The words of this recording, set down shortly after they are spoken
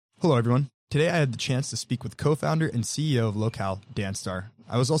Hello, everyone. Today I had the chance to speak with co-founder and CEO of Locale, Dan Starr.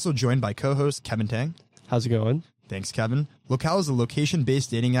 I was also joined by co-host Kevin Tang. How's it going? Thanks, Kevin. Locale is a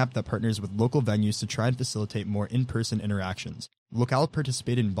location-based dating app that partners with local venues to try and facilitate more in-person interactions. Locale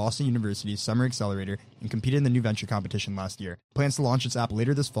participated in Boston University's Summer Accelerator and competed in the New Venture competition last year. Plans to launch its app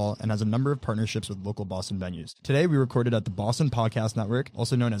later this fall and has a number of partnerships with local Boston venues. Today we recorded at the Boston Podcast Network,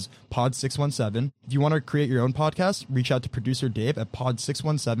 also known as Pod 617. If you want to create your own podcast, reach out to producer Dave at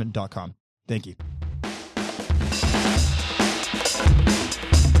pod617.com. Thank you.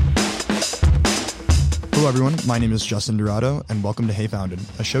 Hello, everyone. My name is Justin Dorado, and welcome to Hey Founded,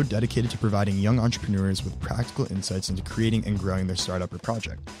 a show dedicated to providing young entrepreneurs with practical insights into creating and growing their startup or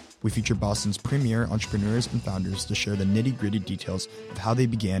project. We feature Boston's premier entrepreneurs and founders to share the nitty-gritty details of how they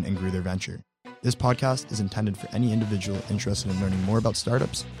began and grew their venture. This podcast is intended for any individual interested in learning more about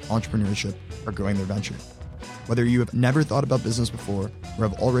startups, entrepreneurship, or growing their venture. Whether you have never thought about business before or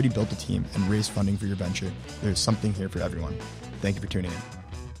have already built a team and raised funding for your venture, there's something here for everyone. Thank you for tuning in.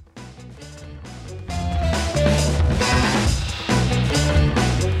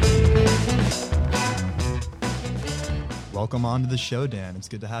 Welcome on to the show, Dan. It's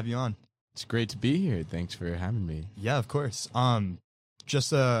good to have you on. It's great to be here. Thanks for having me. Yeah, of course.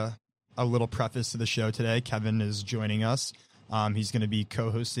 Just a little preface to the show today. Kevin is joining us. He's going to be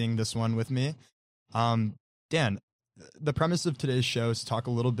co-hosting this one with me. Dan, the premise of today's show is to talk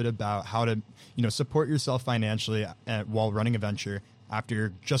a little bit about how to, support yourself financially while running a venture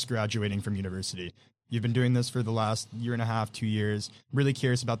after just graduating from university. You've been doing this for the last year and a half, 2 years. Really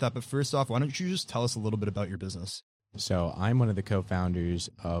curious about that. But first off, why don't you just tell us a little bit about your business? So I'm one of the co-founders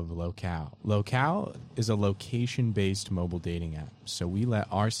of Locale. Locale is a location-based mobile dating app. So we let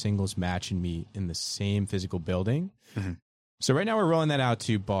our singles match and meet in the same physical building. Mm-hmm. So right now we're rolling that out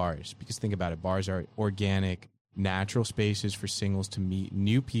to bars, because think about it. Bars are organic, natural spaces for singles to meet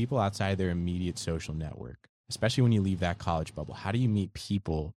new people outside their immediate social network, especially when you leave that college bubble. How do you meet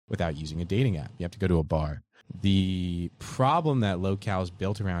people without using a dating app? You have to go to a bar. The problem that Locale is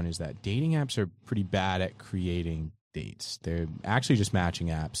built around is that dating apps are pretty bad at creating dates. They're actually just matching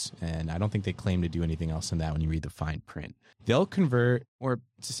apps, and I don't think they claim to do anything else than that when you read the fine print. They'll convert, or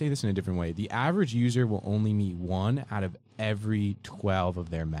to say this in a different way, the average user will only meet 1 out of every 12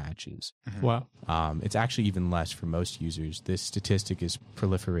 of their matches. Mm-hmm. Wow. It's actually even less for most users. This statistic is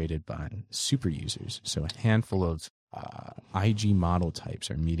proliferated by super users. So a handful of IG model types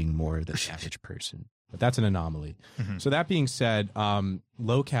are meeting more than the average person. But that's an anomaly. Mm-hmm. So that being said,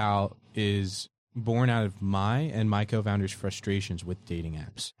 Locale is born out of my and my co-founders' frustrations with dating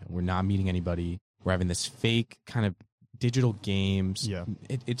apps. We're not meeting anybody. We're having this fake kind of digital games. Yeah.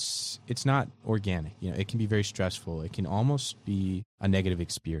 It's not organic. It can be very stressful. It can almost be a negative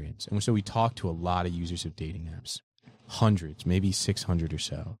experience. And so we talk to a lot of users of dating apps, hundreds, maybe 600 or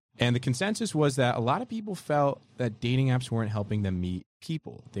so. And the consensus was that a lot of people felt that dating apps weren't helping them meet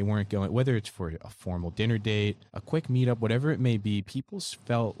people. They weren't going, whether it's for a formal dinner date, a quick meetup, whatever it may be, people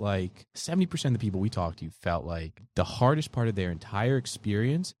felt like 70% of the people we talked to felt like the hardest part of their entire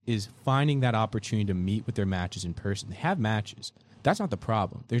experience is finding that opportunity to meet with their matches in person. They have matches. That's not the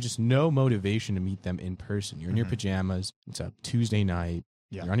problem. There's just no motivation to meet them in person. You're in your pajamas. It's a Tuesday night.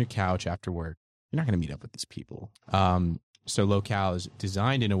 Yeah. You're on your couch after work. You're not going to meet up with these people. So Locale is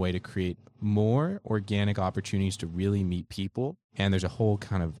designed in a way to create more organic opportunities to really meet people. And there's a whole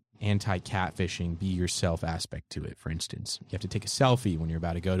kind of anti-catfishing, be yourself aspect to it. For instance, you have to take a selfie when you're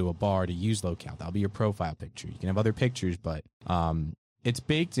about to go to a bar to use Locale. That'll be your profile picture. You can have other pictures, but it's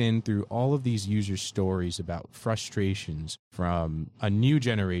baked in through all of these user stories about frustrations from a new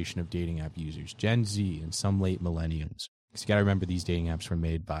generation of dating app users, Gen Z and some late millennials. Because you got to remember, these dating apps were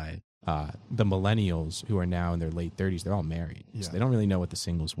made by the millennials who are now in their late 30s. They're all married. Yeah. So they don't really know what the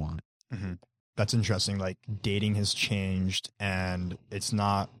singles want. Mm-hmm. That's interesting. Like, dating has changed and it's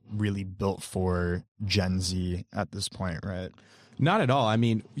not really built for Gen Z at this point, right? Not at all. I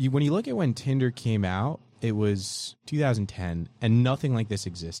mean, when you look at when Tinder came out, it was 2010 and nothing like this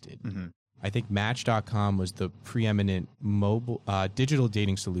existed. Mm-hmm. I think Match.com was the preeminent mobile digital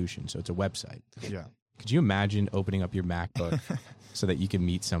dating solution. So it's a website. Yeah. Could you imagine opening up your MacBook so that you can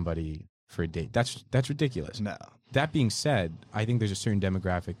meet somebody for a date? That's ridiculous. No. That being said, I think there's a certain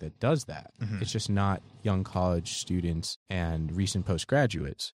demographic that does that. Mm-hmm. It's just not young college students and recent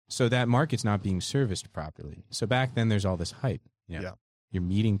postgraduates. So that market's not being serviced properly. So back then there's all this hype. Yeah. You're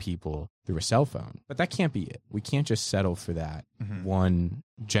meeting people through a cell phone. But that can't be it. We can't just settle for that one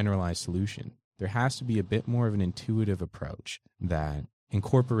generalized solution. There has to be a bit more of an intuitive approach that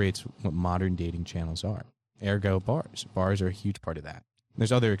incorporates what modern dating channels are. Ergo, bars. Bars are a huge part of that.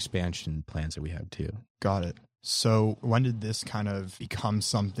 There's other expansion plans that we have too. Got it. So when did this kind of become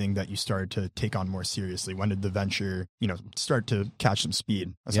something that you started to take on more seriously? When did the venture, start to catch some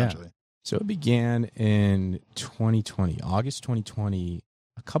speed, essentially? Yeah. So it began in 2020, August 2020.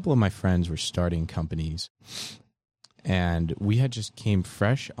 A couple of my friends were starting companies, and we had just came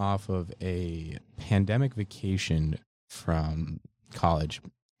fresh off of a pandemic vacation from college.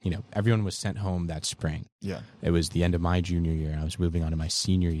 Everyone was sent home that spring. Yeah. It was the end of my junior year. I was moving on to my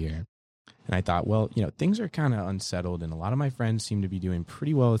senior year. And I thought, well, things are kind of unsettled, and a lot of my friends seem to be doing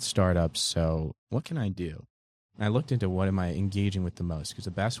pretty well with startups. So what can I do? And I looked into what am I engaging with the most, because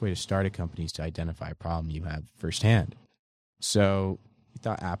the best way to start a company is to identify a problem you have firsthand. So we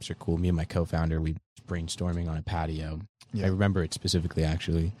thought apps are cool. Me and my co-founder, we brainstorming on a patio. Yeah. I remember it specifically,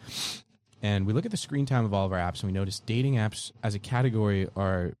 actually. And we look at the screen time of all of our apps, and we notice dating apps as a category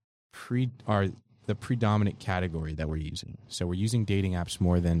are the predominant category that we're using. So we're using dating apps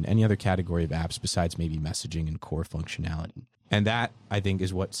more than any other category of apps besides maybe messaging and core functionality. And that, I think,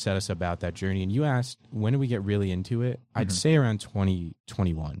 is what set us about that journey. And you asked, when did we get really into it? Mm-hmm. I'd say around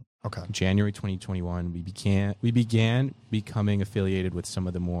 2021. Okay. January 2021, we began becoming affiliated with some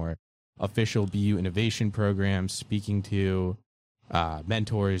of the more official BU innovation programs, speaking to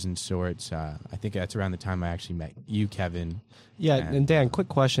mentors and sorts. I think that's around the time I actually met you, Kevin. Yeah, and Dan, quick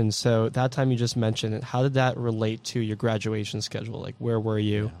question. So that time you just mentioned it, how did that relate to your graduation schedule? Like, where were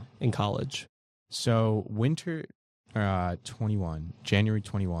you in college? So winter 21, January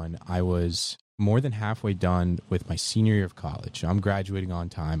 21, I was more than halfway done with my senior year of college. I'm graduating on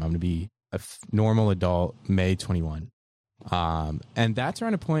time. I'm going to be a normal adult May 21. And that's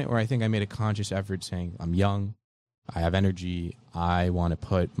around a point where I think I made a conscious effort saying, I'm young, I have energy, I want to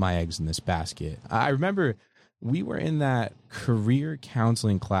put my eggs in this basket. I remember we were in that career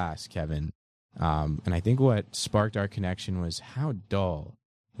counseling class, Kevin. And I think what sparked our connection was how dull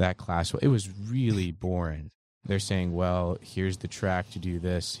that class was. It was really boring. They're saying, well, here's the track to do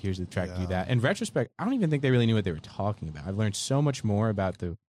this, here's the track to do that. In retrospect, I don't even think they really knew what they were talking about. I've learned so much more about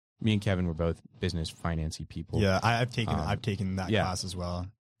me and Kevin were both business financy people. Yeah, I've taken that class as well.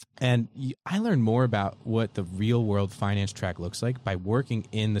 And I learned more about what the real world finance track looks like by working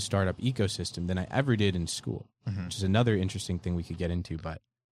in the startup ecosystem than I ever did in school, which is another interesting thing we could get into. But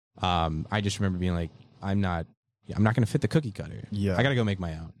I just remember being like, I'm not going to fit the cookie cutter. Yeah. I got to go make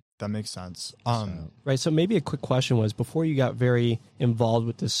my own. That makes sense. Right. So maybe a quick question was, before you got very involved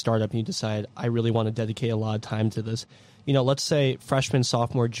with this startup and you decided, I really want to dedicate a lot of time to this, let's say freshman,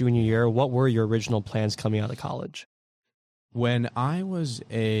 sophomore, junior year, what were your original plans coming out of college? When I was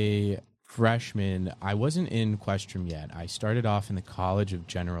a freshman, I wasn't in Questrom yet. I started off in the College of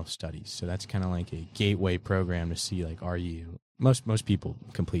General Studies. So that's kind of like a gateway program to see, like, are you... Most people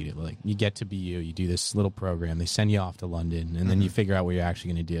complete it. Like, you get to BU, you do this little program, they send you off to London, and then you figure out what you're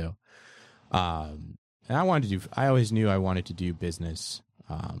actually going to do. And I always knew I wanted to do business,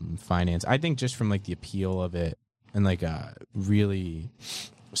 finance. I think just from like the appeal of it and like a really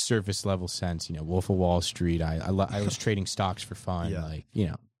surface level sense, Wolf of Wall Street. I was trading stocks for fun,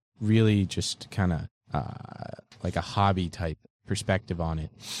 really just kind of like a hobby type perspective on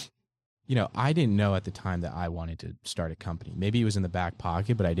it. I didn't know at the time that I wanted to start a company. Maybe it was in the back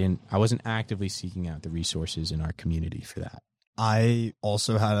pocket, but I wasn't actively seeking out the resources in our community for that. I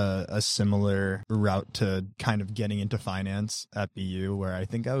also had a similar route to kind of getting into finance at BU, where I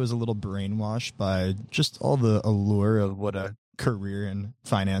think I was a little brainwashed by just all the allure of what a career in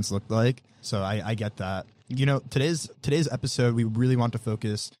finance looked like. So I get that. Today's episode, we really want to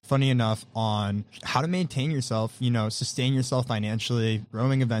focus, funny enough, on how to maintain yourself, sustain yourself financially.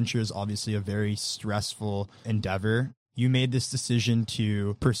 Growing a venture is obviously a very stressful endeavor. You made this decision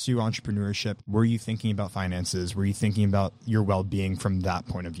to pursue entrepreneurship. Were you thinking about finances? Were you thinking about your well-being from that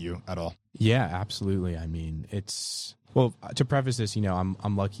point of view at all? Yeah, absolutely. I mean, well, to preface this,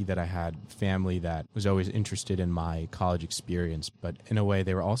 I'm lucky that I had family that was always interested in my college experience, but in a way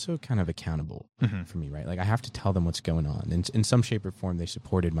they were also kind of accountable for me, right? Like, I have to tell them what's going on. And in some shape or form, they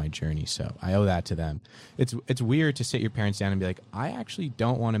supported my journey. So I owe that to them. It's weird to sit your parents down and be like, I actually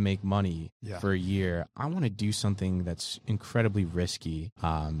don't want to make money for a year. I want to do something that's incredibly risky.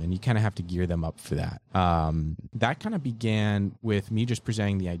 And you kind of have to gear them up for that. That kind of began with me just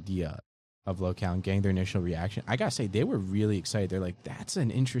presenting the idea of Locale and getting their initial reaction. I gotta say, they were really excited. They're like, that's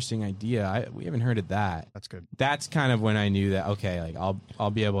an interesting idea. We haven't heard of that. That's good. That's kind of when I knew that, okay, like I'll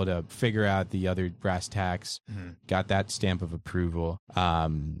be able to figure out the other brass tacks, got that stamp of approval.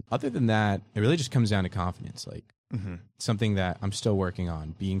 Other than that, it really just comes down to confidence. Like, Something that I'm still working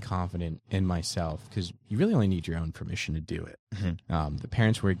on, being confident in myself, because you really only need your own permission to do it. The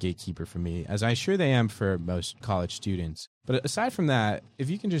parents were a gatekeeper for me, as I'm sure they am for most college students. But aside from that, if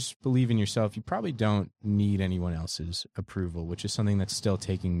you can just believe in yourself, you probably don't need anyone else's approval, which is something that's still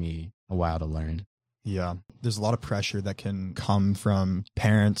taking me a while to learn. Yeah. There's a lot of pressure that can come from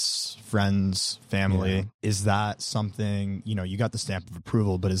parents, friends, family. Yeah. Is that something, you got the stamp of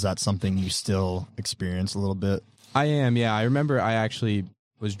approval, but is that something you still experience a little bit? I am, yeah. I remember I actually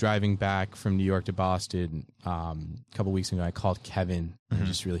was driving back from New York to Boston a couple weeks ago. I called Kevin and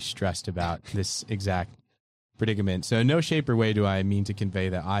just really stressed about this exact predicament. So in no shape or way do I mean to convey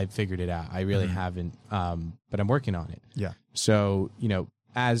that I've figured it out. I really haven't, but I'm working on it. Yeah. So,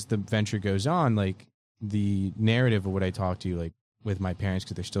 as the venture goes on, like, the narrative of what I talk to, like, with my parents,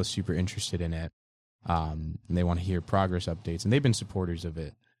 because they're still super interested in it, and they want to hear progress updates, and they've been supporters of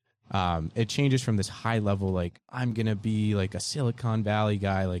it. It changes from this high level, like, I'm going to be like a Silicon Valley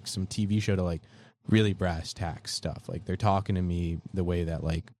guy, like some TV show, to like really brass tacks stuff. Like, they're talking to me the way that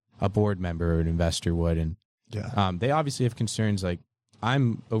like a board member or an investor would. And they obviously have concerns. Like,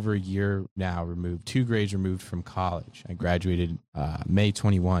 I'm over a year now removed, 2 grades removed from college. I graduated May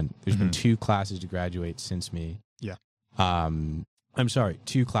 21. There's been 2 classes to graduate since me. Yeah. I'm sorry,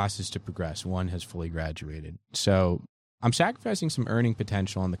 2 classes to progress. 1 has fully graduated. So I'm sacrificing some earning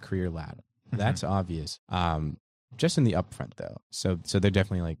potential on the career ladder. That's obvious. Just in the upfront, though. So they're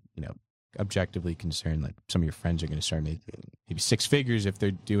definitely like, objectively concerned. Like, some of your friends are going to start making maybe 6 figures if they're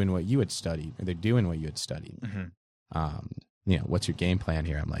doing what you had studied, or they're doing what you had studied. What's your game plan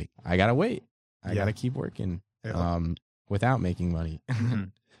here? I'm like, I got to wait. I got to keep working without making money.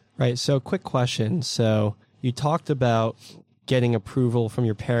 Right. So quick question. So you talked about getting approval from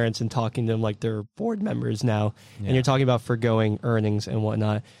your parents and talking to them like they're board members now, and you're talking about forgoing earnings and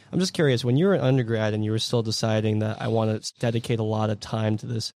whatnot. I'm just curious, when you were an undergrad and you were still deciding that I want to dedicate a lot of time to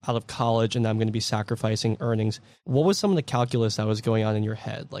this out of college and I'm going to be sacrificing earnings, what was some of the calculus that was going on in your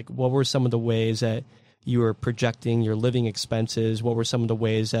head? Like, what were some of the ways that you were projecting your living expenses? What were some of the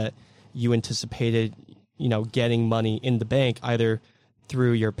ways that you anticipated, getting money in the bank, either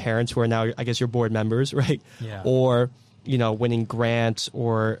through your parents, who are now, I guess, your board members, right? Yeah. Or, winning grants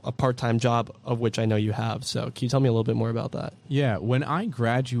or a part-time job, of which I know you have. So can you tell me a little bit more about that? Yeah. When I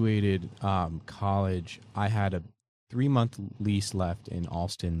graduated college, I had a 3-month lease left in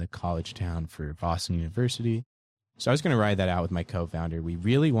Alston, the college town for Boston University. So I was going to ride that out with my co-founder. We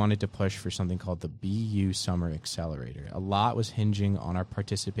really wanted to push for something called the BU Summer Accelerator. A lot was hinging on our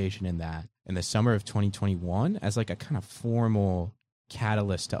participation in that in the summer of 2021 as like a kind of formal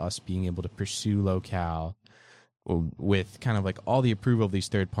catalyst to us being able to pursue Locale with kind of like all the approval of these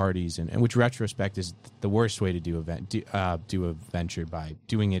third parties, and which retrospect is the worst way to do a venture, by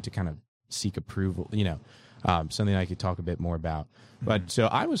doing it to kind of seek approval, something I could talk a bit more about. But so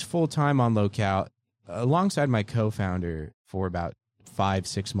I was full-time on Locale alongside my co-founder for about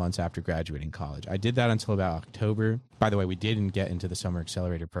 5-6 months after graduating college. I did that until about October. By the way, we didn't get into the Summer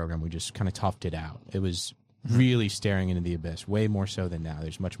Accelerator program. We just kind of toughed it out. It was really staring into the abyss, way more so than now.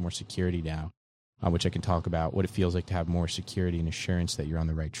 There's much more security now, which I can talk about, what it feels like to have more security and assurance that you're on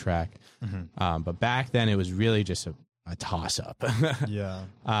the right track. But back then, it was really just a toss-up. Yeah.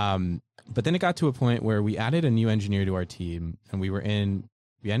 But then it got to a point where we added a new engineer to our team, and we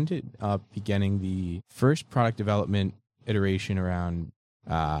ended up beginning the first product development iteration around,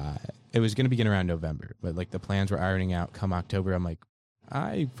 it was going to begin around November, but like the plans were ironing out come October. I'm like,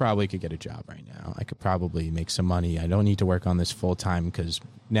 I probably could get a job right now. I could probably make some money. I don't need to work on this full time, because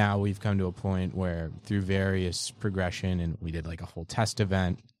now we've come to a point where through various progression, and we did like a whole test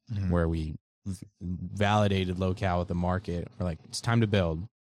event where we validated Locale with the market. We're like, it's time to build.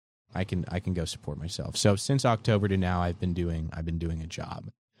 I can go support myself. So since October to now, I've been doing a job,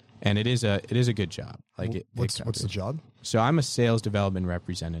 and it is a good job. Like, what's the job? So I'm a sales development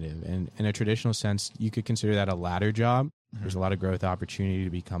representative, and in a traditional sense, you could consider that a ladder job. There's a lot of growth opportunity to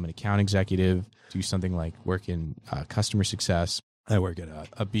become an account executive, do something like work in customer success. I work at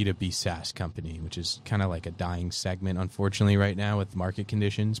a B2B SaaS company, which is kind of like a dying segment, unfortunately, right now with market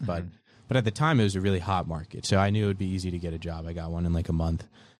conditions. But at the time, it was a really hot market, so I knew it would be easy to get a job. I got one in like a month.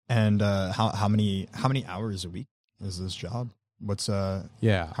 And how many hours a week is this job? What's how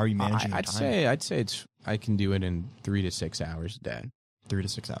are you managing your time? I'd say I can do it in 3 to 6 hours a day. 3 to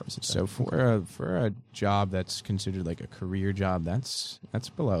 6 hours a day. So for a job that's considered like a career job, that's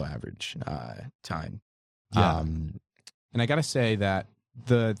below average time. Yeah. And I gotta say that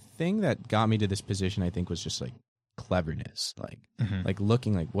the thing that got me to this position, I think, was just like cleverness, like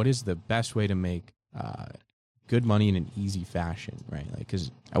looking like what is the best way to make good money in an easy fashion, right? Like,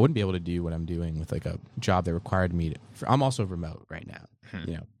 because I wouldn't be able to do what I'm doing with like a job that required me to. I'm also remote right now,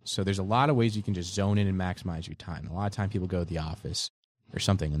 so there's a lot of ways you can just zone in and maximize your time. A lot of time people go to the office or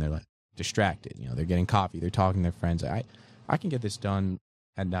something and they're like distracted. They're getting coffee, they're talking to their friends. I can get this done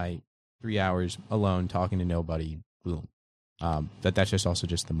at night, 3 hours alone, talking to nobody. Boom. That's just also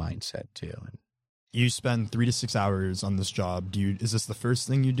just the mindset too. You spend 3 to 6 hours on this job. Is this the first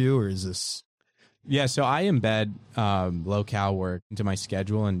thing you do, or is this? Yeah, so I embed Locale work into my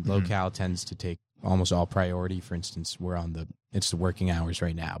schedule, and Locale tends to take almost all priority. For instance, it's the working hours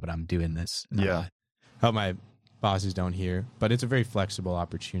right now, but I'm doing this. Yeah. Hope my bosses don't hear, but it's a very flexible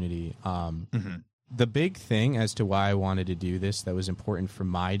opportunity. The big thing as to why I wanted to do this that was important for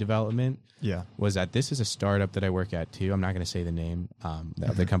my development was that this is a startup that I work at too. I'm not going to say the name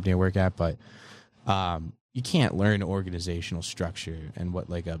of the company I work at, but you can't learn organizational structure and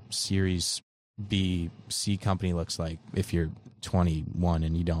what like a Series B, C company looks like if you're 21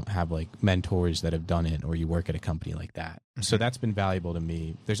 and you don't have like mentors that have done it, or you work at a company like that. So that's been valuable to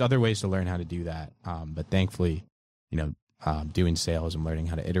me. There's other ways to learn how to do that. But thankfully, doing sales and learning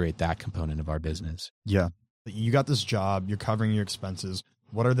how to iterate that component of our business. Yeah. You got this job, you're covering your expenses.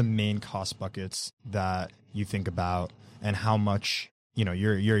 What are the main cost buckets that you think about, and how much,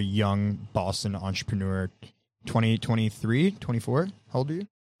 you're a young Boston entrepreneur, 23, 24? How old are you?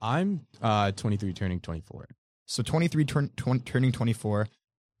 I'm 23 turning 24. So 23 turning 24.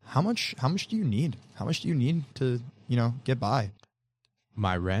 How much do you need? How much do you need to, get by?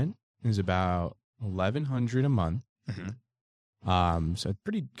 My rent is about $1,100 a month. So a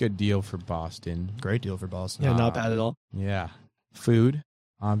pretty good deal for Boston. Great deal for Boston. Yeah, not bad at all. Yeah. Food,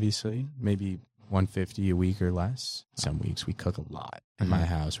 obviously, maybe $150 a week or less. Some weeks we cook a lot in my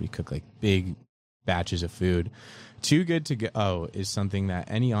house. We cook like big batches of food. Too good to go is something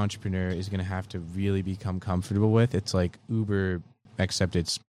that any entrepreneur is going to have to really become comfortable with. It's like Uber, except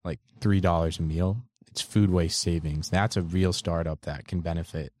it's like $3 a meal. It's food waste savings. That's a real startup that can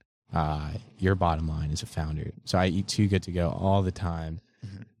benefit your bottom line as a founder. So I eat Too Good to Go all the time.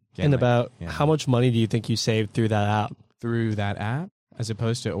 And how much money do you think you saved through that app? Through that app, as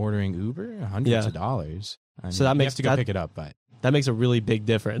opposed to ordering Uber, hundreds of dollars. So that makes you have to go pick it up, but that makes a really big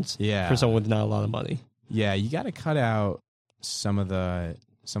difference. For someone with not a lot of money. Yeah, you got to cut out some of the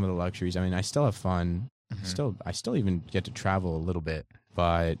luxuries. I mean, I still have fun. I still even get to travel a little bit,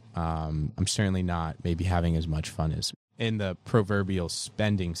 but I'm certainly not maybe having as much fun as in the proverbial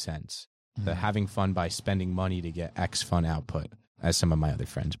spending sense. The having fun by spending money to get X fun output, as some of my other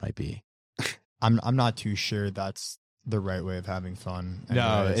friends might be. I'm not too sure that's the right way of having fun. Anyways,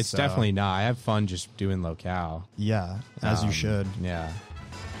 no, it's definitely not. I have fun just doing Locale. Yeah, as you should. Yeah.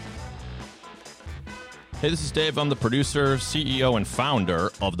 Hey, this is Dave. I'm the producer, CEO, and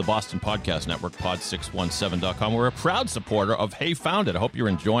founder of the Boston Podcast Network, pod617.com. We're a proud supporter of Hey Founded. I hope you're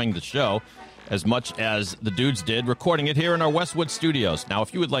enjoying the show as much as the dudes did recording it here in our Westwood studios. Now,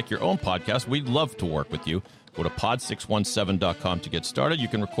 if you would like your own podcast, we'd love to work with you. Go to pod617.com to get started. You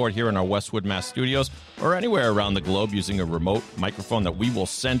can record here in our Westwood, Mass studios or anywhere around the globe using a remote microphone that we will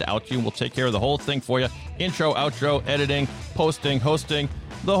send out to you. We'll take care of the whole thing for you. Intro, outro, editing, posting, hosting,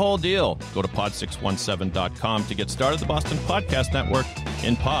 the whole deal. Go to pod617.com to get started. The Boston Podcast Network.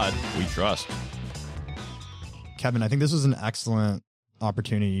 In pod, we trust. Kevin, I think this was an excellent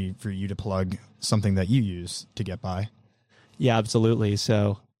opportunity for you to plug something that you use to get by. Yeah, absolutely.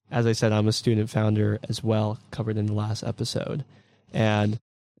 So, as I said, I'm a student founder as well, covered in the last episode. And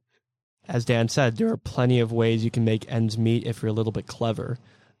as Dan said, there are plenty of ways you can make ends meet if you're a little bit clever.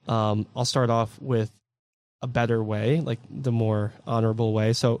 I'll start off with a better way, like the more honorable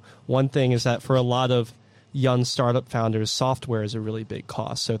way. So one thing is that for a lot of young startup founders, software is a really big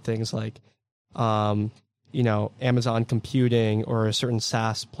cost. So things like, Amazon computing or certain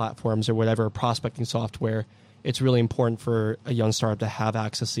SaaS platforms or whatever, prospecting software, it's really important for a young startup to have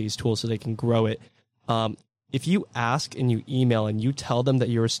access to these tools so they can grow it. If you ask and you email and you tell them that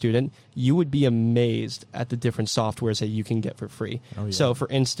you're a student, you would be amazed at the different softwares that you can get for free. Oh, yeah. So for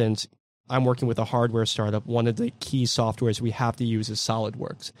instance, I'm working with a hardware startup. One of the key softwares we have to use is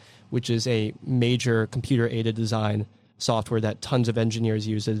SolidWorks, which is a major computer-aided design software that tons of engineers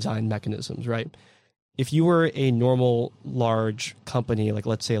use to design mechanisms, right? If you were a normal large company, like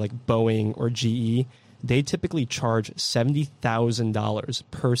let's say like Boeing or GE, they typically charge $70,000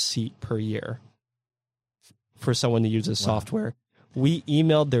 per seat per year for someone to use this software. We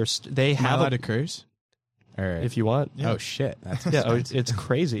emailed they have allowed to curse? If you want. Yeah. Oh, shit. That's it's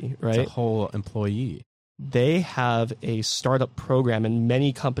crazy, right? It's a whole employee. They have a startup program, and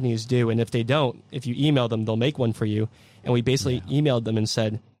many companies do. And if they don't, if you email them, they'll make one for you. And we basically emailed them and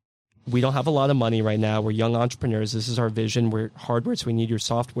said, we don't have a lot of money right now. We're young entrepreneurs. This is our vision. We're hardware, so we need your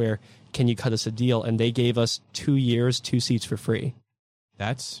software. Can you cut us a deal? And they gave us 2 years, 2 seats for free.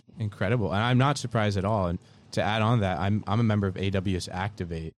 That's incredible. And I'm not surprised at all. And to add on that, I'm a member of AWS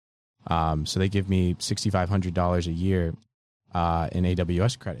Activate. So they give me $6,500 a year in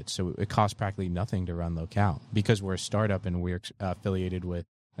AWS credits. So it costs practically nothing to run Locale because we're a startup and we're affiliated with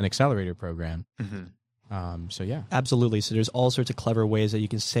an accelerator program. So yeah. Absolutely. So there's all sorts of clever ways that you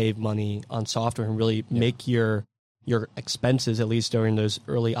can save money on software and really make your expenses, at least during those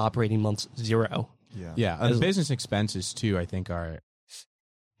early operating months, zero. Yeah. And business expenses too, I think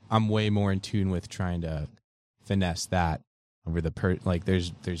I'm way more in tune with trying to finesse that over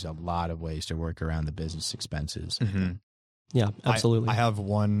there's a lot of ways to work around the business expenses. Yeah, absolutely. I have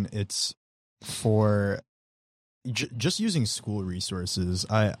one. It's for just using school resources.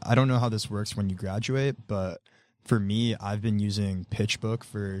 I don't know how this works when you graduate, but for me, I've been using PitchBook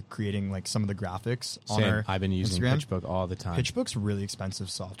for creating like some of the graphics on our I've been using Instagram. PitchBook all the time. PitchBook's really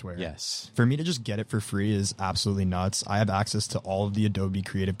expensive software. Yes. For me to just get it for free is absolutely nuts. I have access to all of the Adobe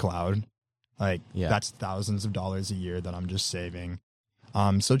Creative Cloud. That's thousands of dollars a year that I'm just saving.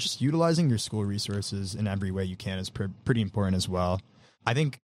 So just utilizing your school resources in every way you can is pretty important as well. I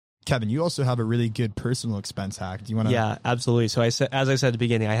think, Kevin, you also have a really good personal expense hack. Do you want to? Yeah, absolutely. So as I said at the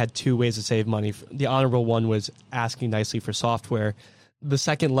beginning, I had 2 ways to save money. The honorable one was asking nicely for software. The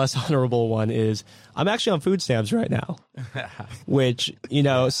second less honorable one is I'm actually on food stamps right now, which,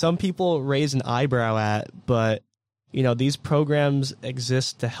 some people raise an eyebrow at, but these programs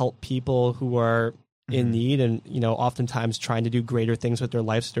exist to help people who are in need and, oftentimes trying to do greater things with their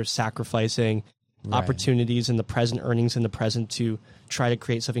lives. They're sacrificing opportunities in the present, earnings in the present to try to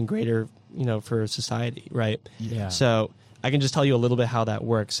create something greater, for society. Right. Yeah. So I can just tell you a little bit how that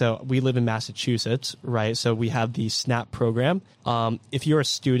works. So we live in Massachusetts, right? So we have the SNAP program. If you're a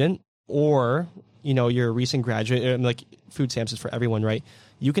student or, you're a recent graduate, like food stamps is for everyone, right?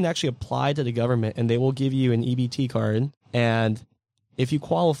 You can actually apply to the government and they will give you an EBT card. And if you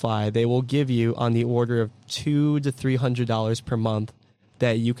qualify, they will give you on the order of $200 to $300 per month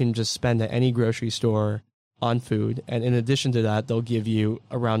that you can just spend at any grocery store on food. And in addition to that, they'll give you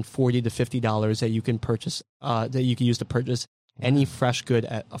around $40 to $50 that you can purchase, that you can use to purchase any fresh good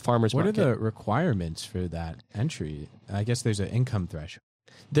at a farmer's market. What are the requirements for that entry? I guess there's an income threshold.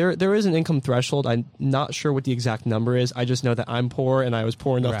 There is an income threshold. I'm not sure what the exact number is. I just know that I'm poor and I was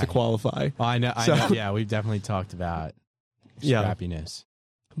poor enough to qualify. Well, I know. Yeah, we've definitely talked about scrappiness.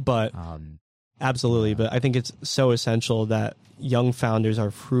 But absolutely. But I think it's so essential that young founders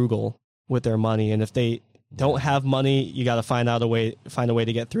are frugal with their money. And if they don't have money, you got to find a way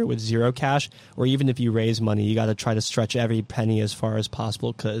to get through with zero cash. Or even if you raise money, you got to try to stretch every penny as far as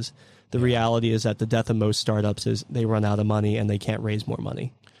possible, because the reality is that the death of most startups is they run out of money and they can't raise more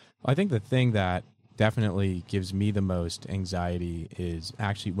money. I think the thing that definitely gives me the most anxiety is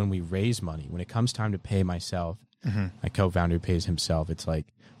actually when we raise money. When it comes time to pay myself, my co-founder pays himself. It's like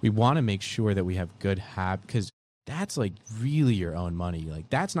we want to make sure that we have good habits, because that's like really your own money. Like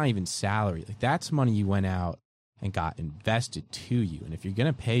that's not even salary. Like that's money you went out and got invested to you. And if you're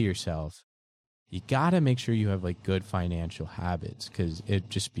going to pay yourself, you got to make sure you have like good financial habits, because it'd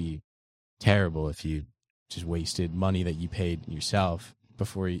just be terrible if you just wasted money that you paid yourself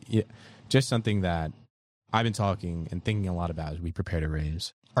before you. Just something that I've been talking and thinking a lot about as we prepare to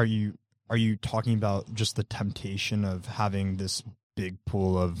raise. Are you talking about just the temptation of having this big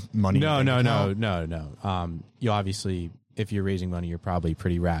pool of money? No. You obviously, if you're raising money, you're probably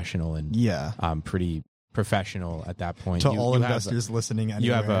pretty rational and pretty professional at that point. To all investors listening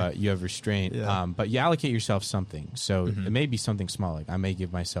anywhere. You have restraint, but you allocate yourself something. So it may be something small. Like I may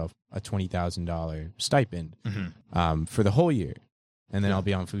give myself a $20,000 stipend for the whole year, and then I'll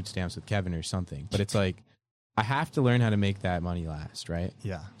be on food stamps with Kevin or something. But it's like I have to learn how to make that money last, right?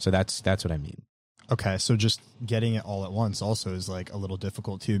 Yeah. So that's what I mean. Okay, so just getting it all at once also is like a little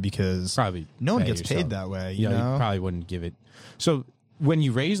difficult too, because probably no one gets paid that way. You know? You probably wouldn't give it. So when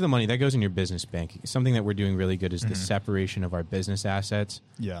you raise the money, that goes in your business bank. Something that we're doing really good is the separation of our business assets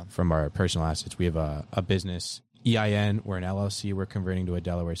from our personal assets. We have a business EIN. We're an LLC. We're converting to a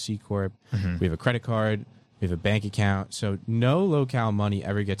Delaware C Corp. We have a credit card. We have a bank account. So no Locale money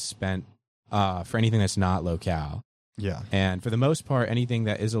ever gets spent for anything that's not Locale. Yeah. And for the most part, anything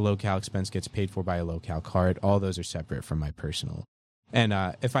that is a Locale expense gets paid for by a Locale card. All those are separate from my personal. And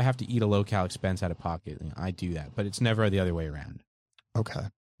if I have to eat a Locale expense out of pocket, I do that. But it's never the other way around. Okay.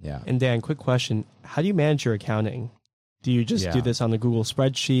 Yeah. And Dan, quick question. How do you manage your accounting? Do you just do this on the Google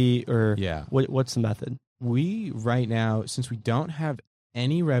spreadsheet, or what's the method? We, right now, since we don't have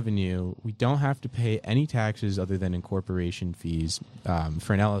any revenue. We don't have to pay any taxes other than incorporation fees.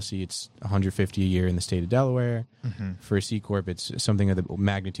 For an LLC, it's $150 a year in the state of Delaware. Mm-hmm. For a C Corp, it's something of the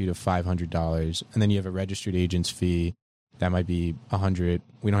magnitude of $500. And then you have a registered agent's fee. That might be $100.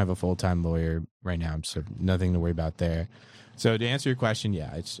 We don't have a full-time lawyer right now, so nothing to worry about there. So to answer your question,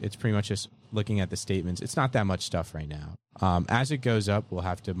 yeah, it's pretty much just looking at the statements. It's not that much stuff right now. As it goes up, we'll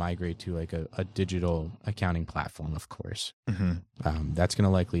have to migrate to like a digital accounting platform, of course. Mm-hmm. That's going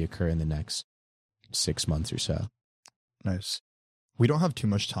to likely occur in the next 6 months or so. Nice. We don't have too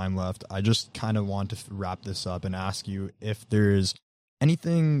much time left. I just kind of want to wrap this up and ask you if there's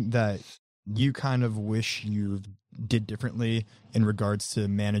anything that you kind of wish you did differently in regards to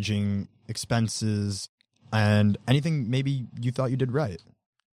managing expenses and anything maybe you thought you did right.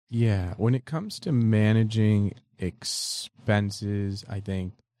 Yeah, when it comes to managing expenses, I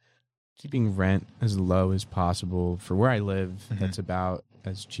think keeping rent as low as possible. For where I live, that's about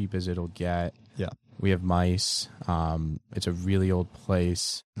as cheap as it'll get. Yeah. We have mice. It's a really old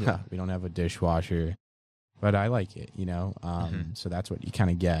place. Yeah. We don't have a dishwasher, but I like it, so that's what you kind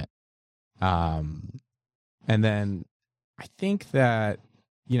of get. And then I think that,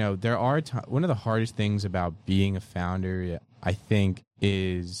 there are one of the hardest things about being a founder, I think,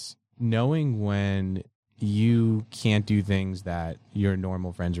 is knowing when you can't do things that your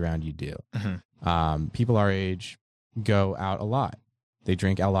normal friends around you do. People our age go out a lot. They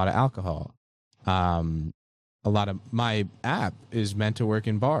drink a lot of alcohol. A lot of my app is meant to work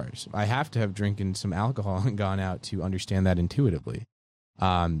in bars. I have to have drinking some alcohol and gone out to understand that intuitively.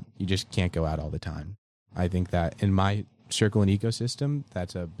 You just can't go out all the time. I think that in my circle and ecosystem,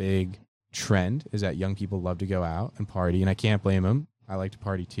 that's a big trend, is that young people love to go out and party, and I can't blame them. I like to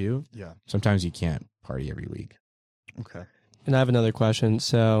party too. Yeah. Sometimes you can't party every week. Okay. And I have another question.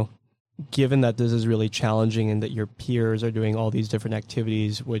 So given that this is really challenging and that your peers are doing all these different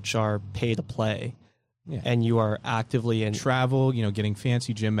activities which are pay to play, and you are actively in travel, getting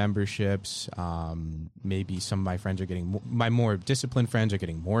fancy gym memberships. Maybe some of my friends are getting, my more disciplined friends are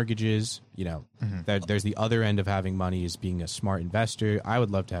getting mortgages. That there's the other end of having money is being a smart investor. I would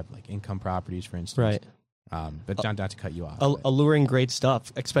love to have like income properties, for instance. Right. But not to cut you off. Alluring, great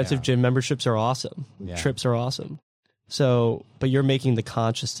stuff. Expensive gym memberships are awesome. Yeah. Trips are awesome. So, but you're making the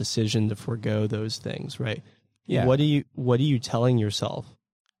conscious decision to forego those things, right? Yeah. What are you telling yourself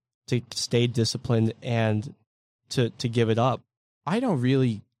to stay disciplined and to give it up? I don't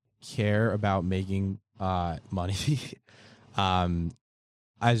really care about making money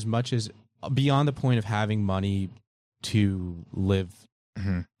as much as beyond the point of having money to live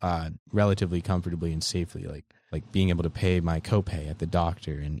relatively comfortably and safely, like being able to pay my copay at the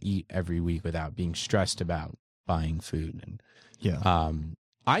doctor and eat every week without being stressed about buying food. And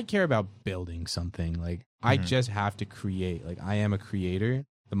I care about building something. Like I just have to create. Like I am a creator.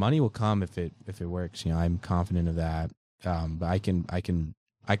 The money will come if it works. I'm confident of that. But I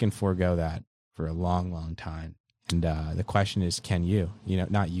can forego that for a long, long time. And the question is, can you?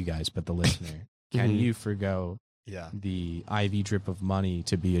 Not you guys, but the listener. Can you forego the IV drip of money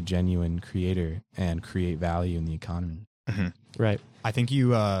to be a genuine creator and create value in the economy? Right. I think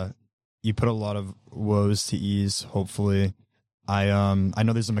you put a lot of woes to ease, hopefully. I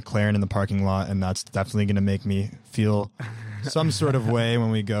know there's a McLaren in the parking lot, and that's definitely going to make me feel some sort of way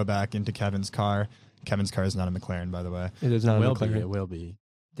when we go back into Kevin's car. Kevin's car is not a McLaren, by the way. It is not a McLaren. It will be.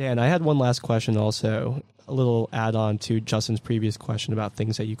 Dan, I had one last question also, a little add-on to Justin's previous question about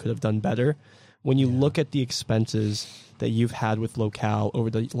things that you could have done better. When you look at the expenses that you've had with Locale over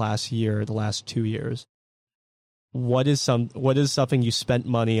the last year, the last 2 years, what is something you spent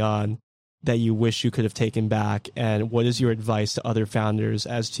money on that you wish you could have taken back? And what is your advice to other founders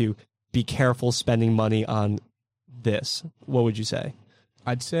as to be careful spending money on this? What would you say?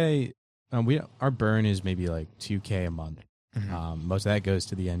 I'd say our burn is maybe like $2,000 a month. Most of that goes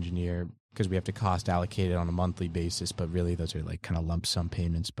to the engineer because we have to cost allocate it on a monthly basis, but really those are like kind of lump sum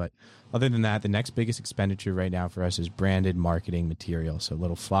payments. But other than that, the next biggest expenditure right now for us is branded marketing material. So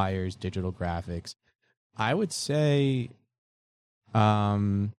little flyers, digital graphics. I would say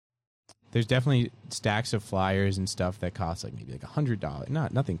there's definitely stacks of flyers and stuff that cost like maybe like $100.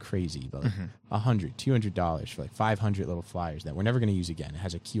 Nothing crazy, but like $100, $200 for like 500 little flyers that we're never going to use again. It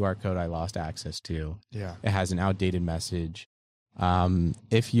has a QR code I lost access to. Yeah. It has an outdated message.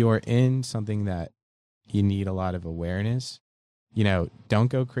 If you're in something that you need a lot of awareness, don't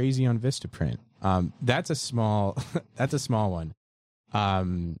go crazy on Vistaprint. That's a small one.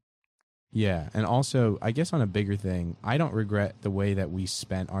 Yeah. And also, I guess on a bigger thing, I don't regret the way that we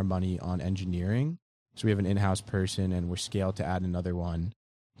spent our money on engineering. So we have an in-house person and we're scaled to add another one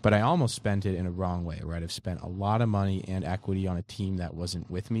but I almost spent it in a wrong way, right? I've spent a lot of money and equity on a team that wasn't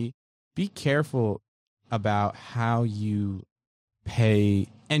with me. Be careful about how you pay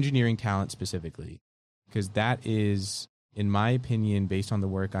engineering talent specifically, because that is, in my opinion, based on the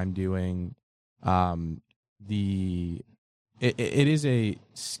work I'm doing, it is a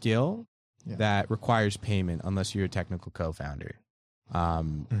skill that requires payment unless you're a technical co-founder.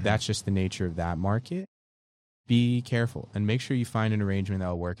 That's just the nature of that market. Be careful and make sure you find an arrangement that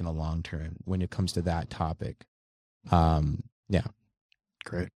will work in the long term when it comes to that topic.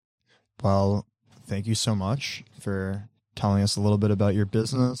 Great. Well, thank you so much for telling us a little bit about your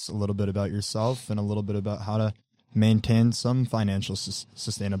business, a little bit about yourself, and a little bit about how to maintain some financial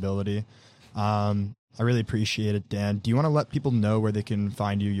sustainability. I really appreciate it, Dan. Do you want to let people know where they can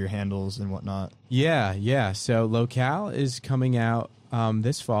find you, your handles and whatnot? Yeah. So Locale is coming out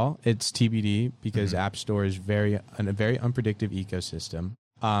this fall. It's TBD because App Store is a very unpredictable ecosystem.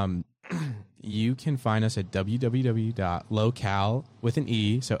 You can find us at www.locale with an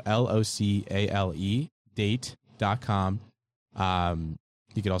E, so LOCALE date.com.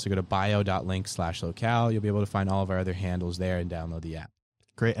 You could also go to bio.link/locale. You'll be able to find all of our other handles there and download the app.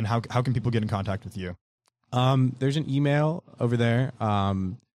 Great. And how can people get in contact with you? There's an email over there.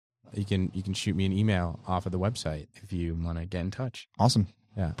 You can shoot me an email off of the website if you want to get in touch. Awesome.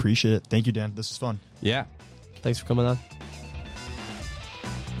 Yeah. Appreciate it. Thank you, Dan. This is fun. Yeah. Thanks for coming on.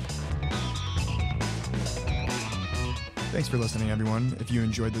 Thanks for listening, everyone. If you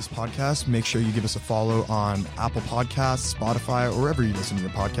enjoyed this podcast, make sure you give us a follow on Apple Podcasts, Spotify, or wherever you listen to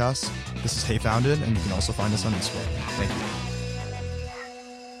your podcasts. This is Hey Founded, and you can also find us on Instagram. Thank you.